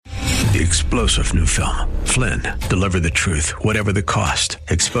The explosive new film, Flynn, Deliver the Truth, Whatever the Cost,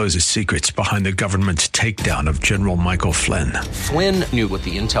 exposes secrets behind the government's takedown of General Michael Flynn. Flynn knew what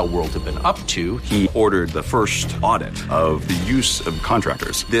the intel world had been up to. He ordered the first audit of the use of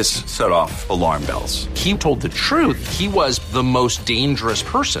contractors. This set off alarm bells. He told the truth. He was the most dangerous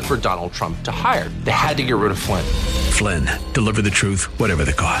person for Donald Trump to hire. They had to get rid of Flynn. Flynn, Deliver the Truth, Whatever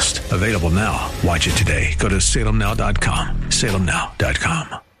the Cost. Available now. Watch it today. Go to salemnow.com.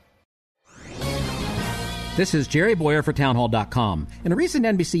 salemnow.com. This is Jerry Bowyer for townhall.com. In a recent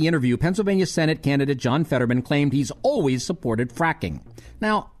NBC interview, Pennsylvania Senate candidate John Fetterman claimed he's always supported fracking.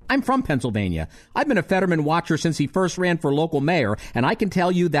 Now, I'm from Pennsylvania. I've been a Fetterman watcher since he first ran for local mayor, and I can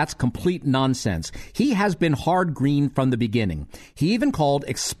tell you that's complete nonsense. He has been hard green from the beginning. He even called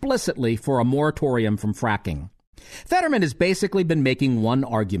explicitly for a moratorium from fracking. Fetterman has basically been making one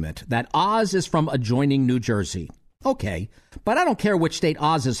argument, that Oz is from adjoining New Jersey. Okay, but I don't care which state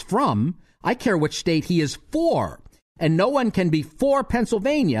Oz is from. I care which state he is for. And no one can be for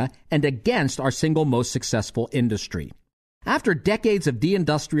Pennsylvania and against our single most successful industry. After decades of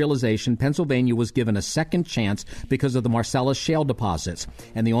deindustrialization, Pennsylvania was given a second chance because of the Marcellus shale deposits.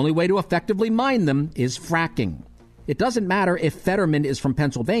 And the only way to effectively mine them is fracking. It doesn't matter if Fetterman is from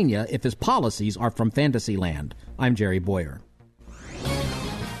Pennsylvania if his policies are from Fantasyland. I'm Jerry Bowyer.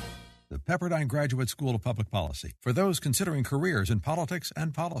 The Pepperdine Graduate School of Public Policy, for those considering careers in politics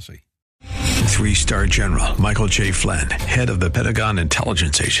and policy. 3-star General Michael J. Flynn, head of the Pentagon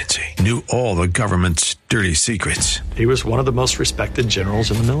Intelligence Agency, knew all the government's dirty secrets. He was one of the most respected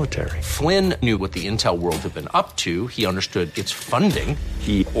generals in the military. Flynn knew what the intel world had been up to. He understood its funding.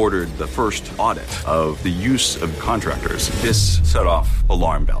 He ordered the first audit of the use of contractors. This set off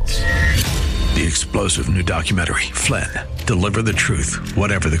alarm bells. The explosive new documentary, Flynn, Deliver the Truth,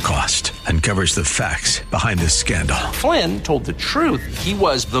 Whatever the Cost, uncovers the facts behind this scandal. Flynn told the truth. He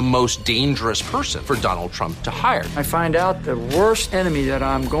was the most dangerous person for Donald Trump to hire. I find out the worst enemy that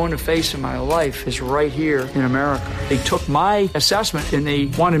I'm going to face in my life is right here in America. They took my assessment and they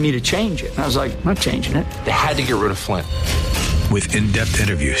wanted me to change it. And I was like, I'm not changing it. They had to get rid of Flynn. With in-depth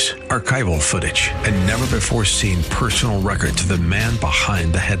interviews, archival footage, and never-before-seen personal records of the man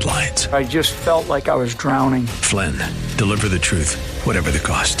behind the headlines. I just felt like I was drowning. Flynn, Deliver the Truth, Whatever the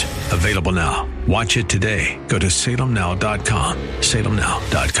Cost. Available now. Watch it today. Go to salemnow.com.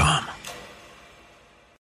 salemnow.com.